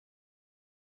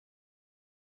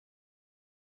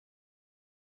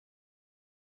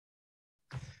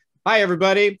Hi,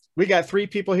 everybody. We got three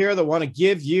people here that want to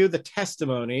give you the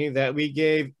testimony that we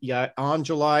gave on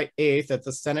July 8th at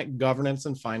the Senate Governance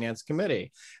and Finance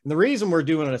Committee. And the reason we're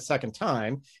doing it a second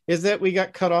time is that we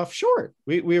got cut off short.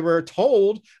 We were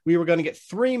told we were going to get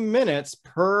 3 minutes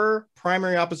per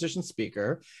primary opposition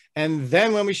speaker. And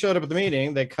then when we showed up at the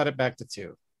meeting, they cut it back to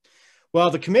 2.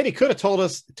 Well, the committee could have told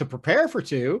us to prepare for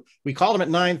 2. We called them at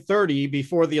 9:30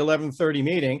 before the 11:30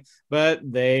 meeting, but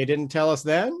they didn't tell us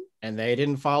then, and they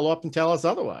didn't follow up and tell us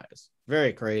otherwise.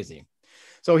 Very crazy.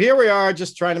 So here we are,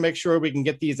 just trying to make sure we can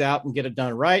get these out and get it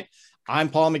done right. I'm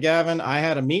Paul McGavin. I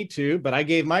had a Me Too, but I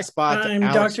gave my spot to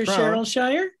Alex Dr. Crone, Cheryl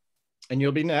Shire. and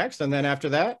you'll be next. And then after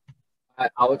that,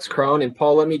 Alex Crone. And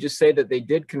Paul, let me just say that they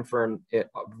did confirm it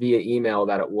via email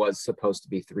that it was supposed to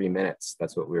be 3 minutes.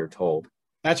 That's what we were told.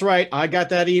 that's right. I got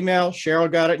that email.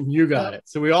 Cheryl got it, and you got it.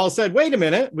 So we all said, wait a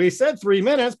minute. We said 3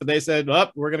 minutes, but they said,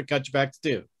 oh, we're going to cut you back to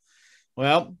 2.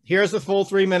 Well, here's the full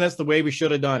 3 minutes, the way we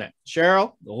should have done it.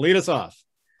 Cheryl, lead us off.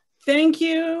 Thank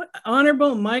you,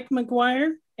 Honorable Mike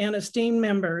McGuire and esteemed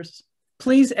members.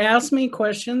 Please ask me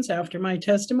questions after my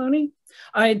testimony.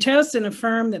 I attest and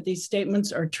affirm that these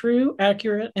statements are true,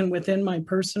 accurate, and within my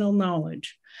personal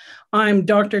knowledge. I'm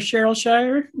Dr. Cheryl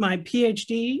Shire. My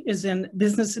PhD is in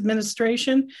business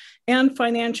administration and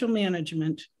financial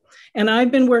management. And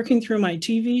I've been working through my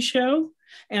TV show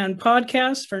and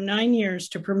podcast for 9 years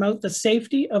to promote the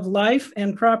safety of life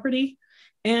and property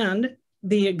and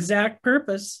the exact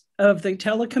purpose of the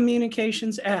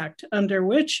Telecommunications Act, under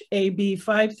which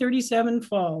AB.537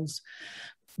 falls,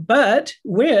 but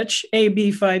which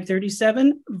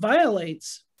AB.537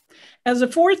 violates. As a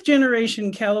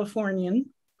fourth-generation Californian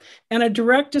and a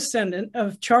direct descendant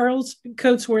of Charles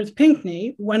Cotesworth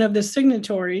Pinckney, one of the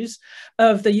signatories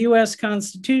of the U.S.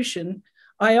 Constitution,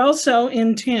 I also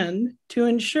intend to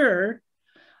ensure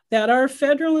that our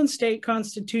federal and state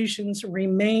constitutions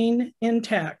remain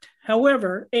intact.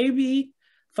 However, AB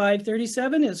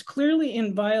 537 is clearly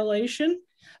in violation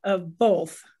of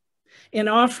both in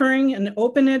offering an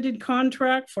open-ended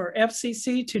contract for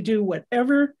FCC to do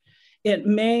whatever it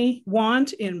may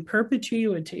want in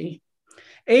perpetuity.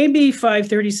 AB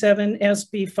 537,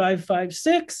 SB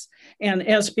 556, and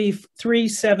SB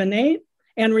 378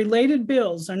 and related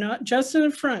bills are not just an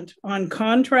affront on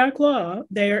contract law,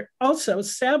 they also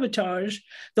sabotage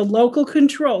the local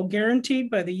control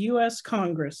guaranteed by the US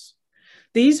Congress.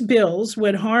 These bills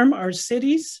would harm our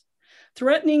cities,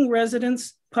 threatening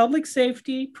residents' public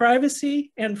safety,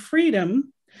 privacy, and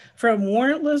freedom from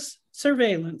warrantless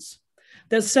surveillance.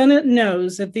 The Senate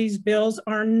knows that these bills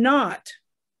are not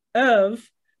of,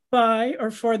 by, or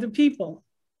for the people,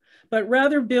 but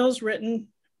rather bills written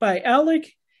by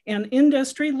ALEC and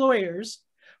industry lawyers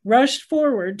rushed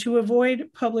forward to avoid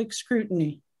public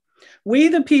scrutiny. We,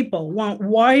 the people, want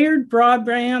wired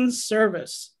broadband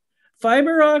service,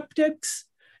 fiber optics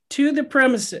to the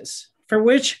premises, for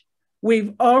which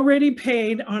we've already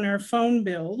paid on our phone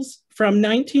bills from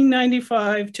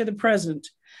 1995 to the present,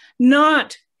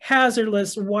 not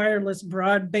hazardous wireless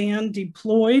broadband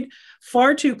deployed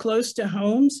far too close to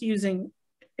homes using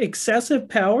excessive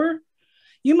power.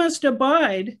 You must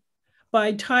abide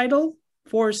by Title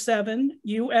 47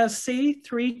 USC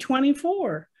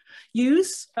 324,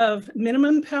 use of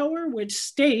minimum power, which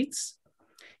states,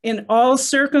 in all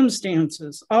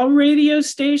circumstances, all radio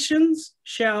stations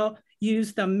shall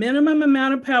use the minimum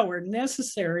amount of power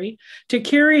necessary to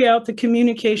carry out the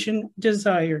communication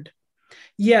desired.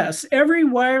 Yes, every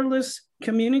wireless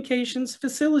communications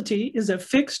facility is a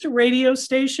fixed radio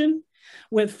station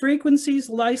with frequencies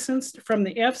licensed from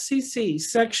the FCC.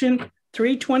 Section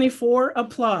 324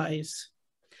 applies.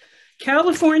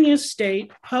 California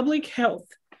State Public Health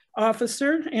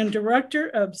Officer and Director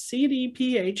of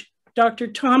CDPH, Dr.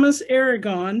 Thomas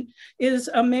Aragon, is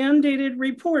a mandated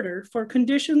reporter for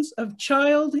conditions of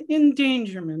child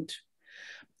endangerment.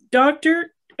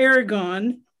 Dr.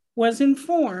 Aragon was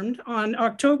informed on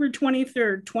October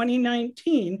 23rd,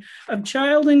 2019, of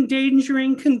child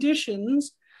endangering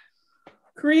conditions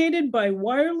created by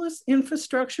wireless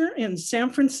infrastructure in San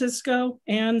Francisco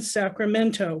and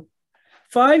Sacramento.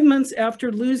 5 months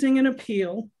after losing an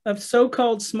appeal of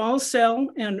so-called small cell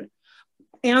and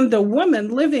the woman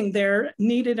living there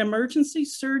needed emergency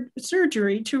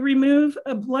surgery to remove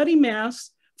a bloody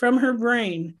mass from her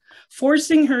brain,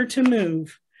 forcing her to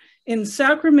move. In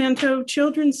Sacramento,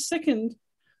 children sickened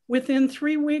within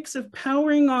 3 weeks of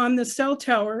powering on the cell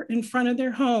tower in front of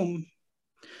their home.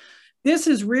 This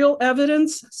is real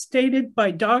evidence stated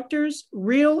by doctors,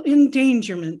 real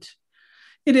endangerment.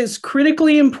 It is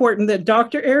critically important that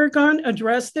Dr. Aragon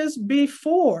address this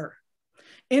before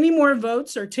any more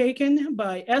votes are taken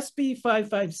by SB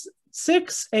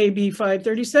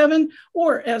AB.537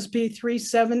 or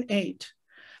SB.378.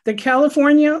 The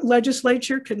California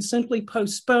legislature can simply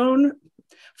postpone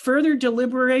further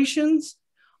deliberations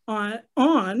on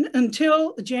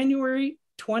until January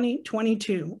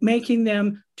 2022, making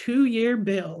them 2-year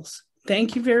bills.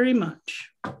 Thank you very much.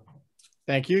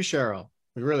 Thank you, Cheryl.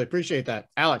 We really appreciate that.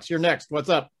 Alex, you're next. What's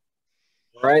up?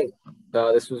 All right.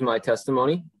 This was my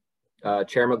testimony.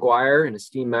 Chair McGuire and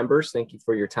esteemed members, thank you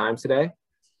for your time today.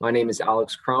 My name is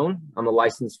Alex Crone. I'm a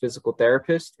licensed physical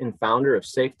therapist and founder of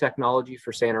Safe Technology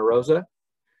for Santa Rosa.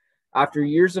 After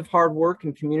years of hard work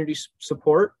and community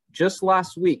support, just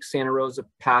last week, Santa Rosa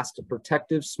passed a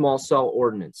protective small cell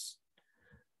ordinance.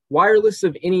 Wireless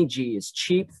of any G is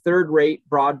cheap, third-rate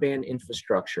broadband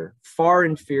infrastructure, far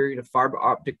inferior to fiber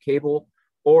optic cable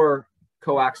or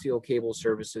coaxial cable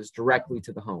services directly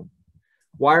to the home.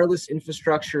 Wireless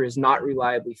infrastructure is not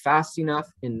reliably fast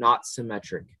enough and not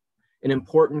symmetric, an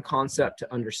important concept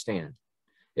to understand.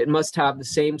 It must have the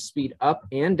same speed up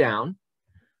and down.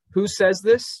 Who says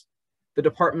this? The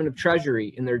Department of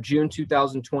Treasury in their June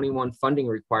 2021 funding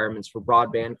requirements for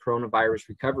broadband coronavirus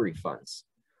recovery funds.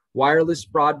 Wireless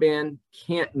broadband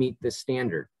can't meet this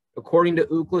standard. According to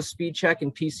Ookla Speed Check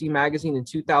and PC Magazine in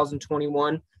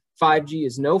 2021, 5G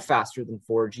is no faster than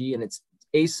 4G, and its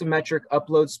asymmetric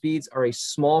upload speeds are a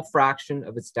small fraction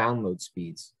of its download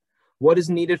speeds. What is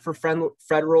needed for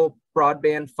federal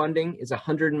broadband funding is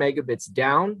 100 megabits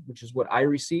down, which is what I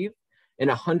receive, and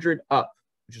 100 up,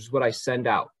 which is what I send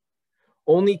out.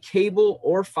 Only cable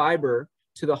or fiber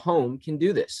to the home can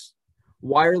do this.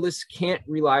 Wireless can't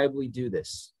reliably do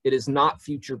this. It is not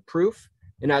future-proof,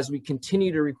 and as we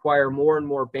continue to require more and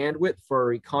more bandwidth for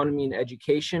our economy and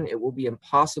education, it will be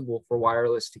impossible for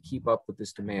wireless to keep up with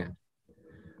this demand.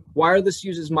 Wireless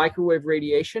uses microwave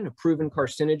radiation, a proven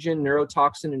carcinogen,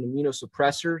 neurotoxin, and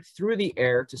immunosuppressor through the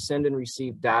air to send and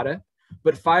receive data,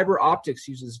 but fiber optics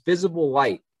uses visible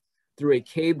light through a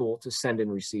cable to send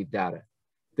and receive data.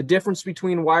 The difference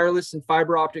between wireless and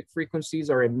fiber optic frequencies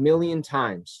are 1,000,000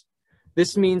 times.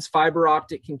 This means fiber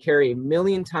optic can carry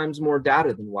 1,000,000 times more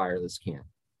data than wireless can.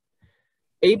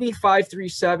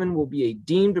 AB.537 will be a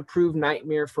deemed approved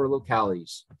nightmare for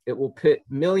localities. It will pit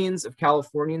millions of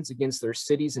Californians against their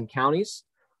cities and counties,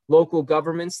 local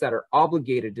governments that are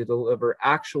obligated to deliver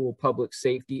actual public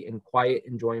safety and quiet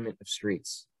enjoyment of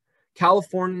streets.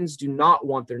 Californians do not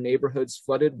want their neighborhoods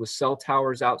flooded with cell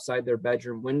towers outside their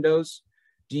bedroom windows.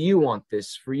 Do you want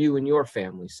this for you and your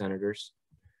family, senators?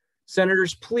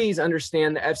 Senators, please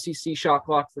understand the FCC shot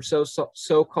clock for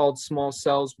so-called small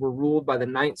cells were ruled by the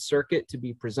Ninth Circuit to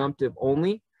be presumptive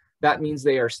only. That means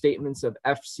they are statements of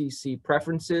FCC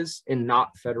preferences and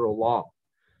not federal law.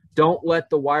 Don't let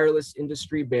the wireless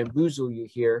industry bamboozle you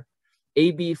here.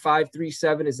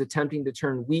 AB.537 is attempting to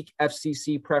turn weak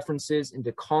FCC preferences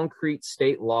into concrete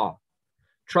state law.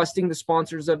 Trusting the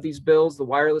sponsors of these bills, the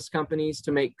wireless companies,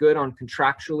 to make good on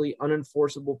contractually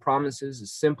unenforceable promises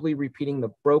is simply repeating the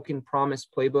broken promise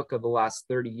playbook of the last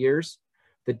 30 years,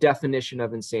 the definition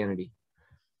of insanity.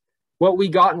 What we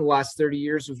got in the last 30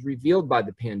 years was revealed by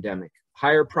the pandemic: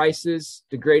 higher prices,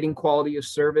 degrading quality of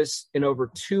service, and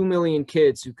over 2 million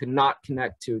kids who could not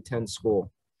connect to attend school.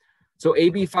 So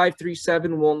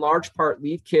AB.537 will in large part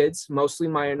leave kids, mostly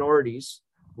minorities,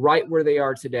 right where they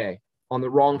are today, on the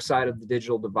wrong side of the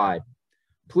digital divide.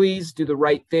 Please do the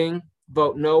right thing.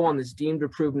 Vote no on this deemed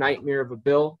approved nightmare of a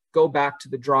bill. Go back to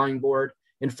the drawing board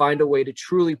and find a way to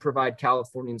truly provide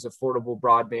Californians affordable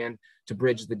broadband to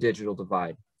bridge the digital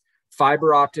divide.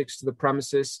 Fiber optics to the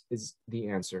premises is the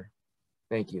answer.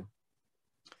 Thank you.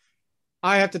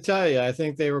 I have to tell you, I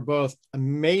think they were both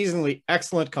amazingly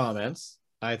excellent comments.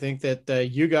 I think that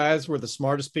you guys were the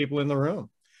smartest people in the room.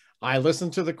 I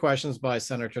listened to the questions by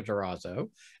Senator Durazo,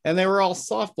 and they were all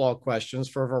softball questions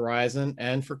for Verizon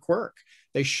and for Quirk.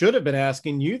 They should have been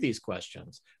asking you these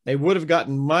questions. They would have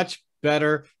gotten much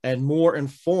better and more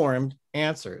informed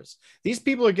answers. These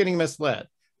people are getting misled.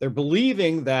 They're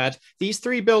believing that these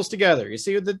three bills together, you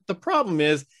see, the problem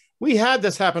is we had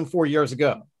this happen 4 years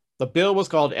ago. The bill was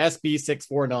called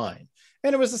SB.649.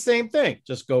 And it was the same thing.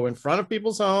 Just go in front of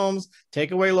people's homes,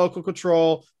 take away local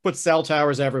control, put cell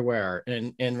towers everywhere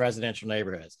in residential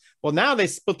neighborhoods. Well, now they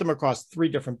split them across 3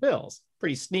 different bills.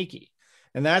 Pretty sneaky.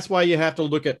 And that's why you have to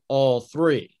look at all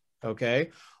 3. Okay.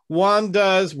 One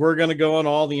does, we're going to go on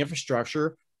all the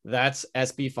infrastructure. That's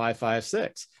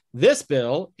SB.556. This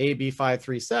bill,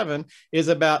 AB.537, is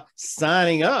about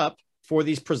signing up for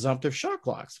these presumptive shot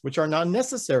clocks, which are not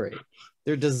necessary.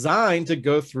 They're designed to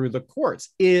go through the courts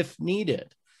if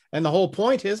needed. And the whole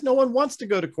point is no one wants to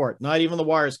go to court, not even the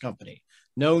wires company.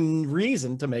 No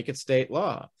reason to make it state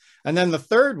law. And then the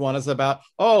third one is about,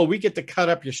 oh, we get to cut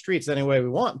up your streets any way we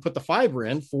want and put the fiber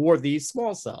in for these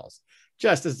small cells.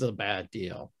 Just as a bad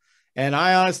deal. And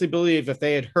I honestly believe if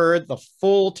they had heard the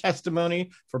full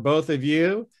testimony for both of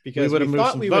you, because we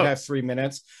thought we would have 3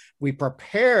 minutes, we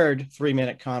prepared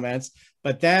 3-minute comments,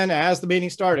 but then as the meeting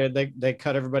started, they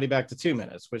cut everybody back to 2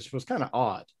 minutes, which was kind of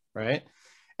odd, right?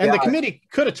 And the committee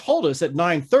could have told us at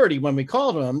 9:30 when we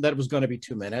called them that it was going to be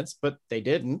 2 minutes, but they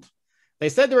didn't. They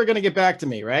said they were going to get back to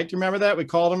me, right? Do you remember that? We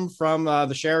called him from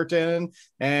the Sheraton,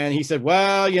 and he said,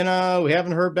 well, you know, we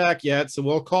haven't heard back yet, so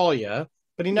we'll call you.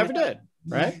 But he never did,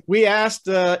 right? We asked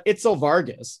Itzel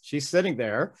Vargas. She's sitting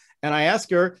there, and I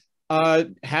asked her,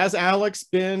 has Alex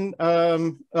been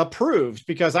approved?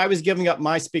 Because I was giving up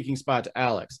my speaking spot to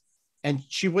Alex, and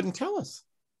she wouldn't tell us.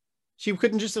 She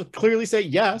couldn't just clearly say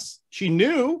yes. She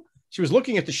knew. She was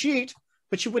looking at the sheet,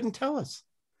 but she wouldn't tell us.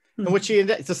 And what she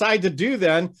decided to do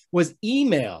then was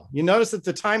email. You notice at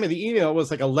the time of the email was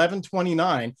like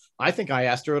 11:29. I think I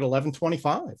asked her at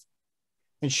 11:25.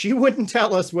 And she wouldn't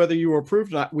tell us whether you were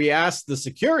approved or not. We asked the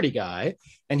security guy,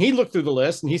 and he looked through the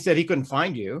list, and he said he couldn't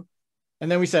find you.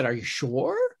 And then we said, are you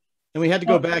sure? And we had to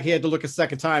go back. He had to look a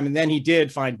second time. And then he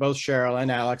did find both Cheryl and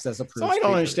Alex as approved. So I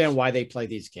don't understand why they play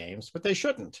these games, but they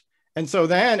shouldn't. And so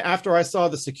then after I saw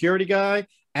the security guy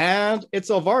and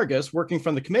Itzel Vargas working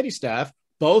from the committee staff,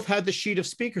 both had the sheet of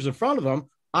speakers in front of them,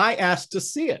 I asked to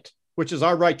see it, which is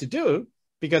our right to do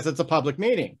because it's a public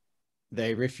meeting.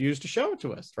 They refused to show it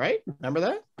to us, right? Remember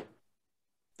that?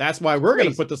 That's why we're going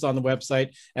to put this on the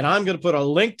website, and I'm going to put a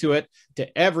link to it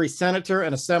to every senator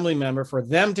and assembly member for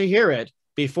them to hear it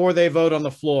before they vote on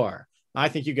the floor. I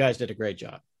think you guys did a great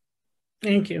job.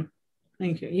 Thank you.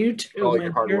 Thank you. You too. All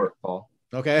your hard work, Paul.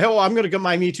 Okay, well, I'm going to get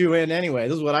my Me Too in anyway.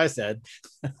 This is what I said.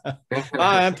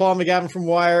 Hi, I'm Paul McGavin from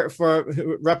Wire, for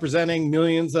representing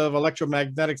millions of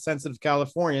electromagnetic sensitive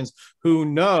Californians who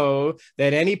know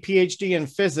that any PhD in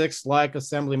physics, like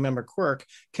Assemblymember Quirk,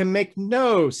 can make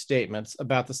no statements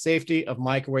about the safety of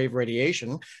microwave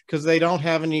radiation because they don't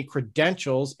have any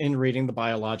credentials in reading the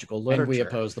biological literature. And we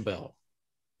oppose the bill.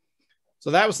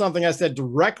 So that was something I said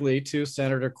directly to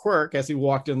Senator Quirk as he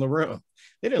walked in the room.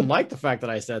 They didn't like the fact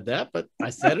that I said that, but I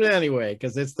said it anyway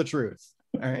because it's the truth.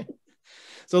 All right.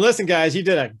 So listen, guys, you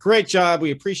did a great job.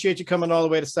 We appreciate you coming all the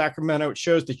way to Sacramento. It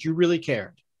shows that you really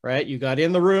cared, right? You got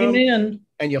in the room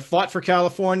and you fought for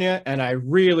California, and I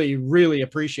really, really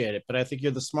appreciate it. But I think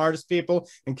you're the smartest people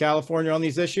in California on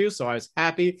these issues. So I was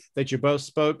happy that you both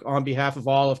spoke on behalf of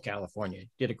all of California. You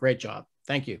did a great job.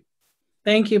 Thank you.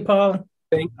 Thank you, Paul.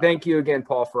 Thank you again,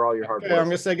 Paul, for all your hard work. I'm going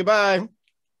to say goodbye.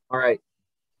 All right.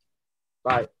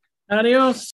 Bye.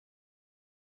 Adios.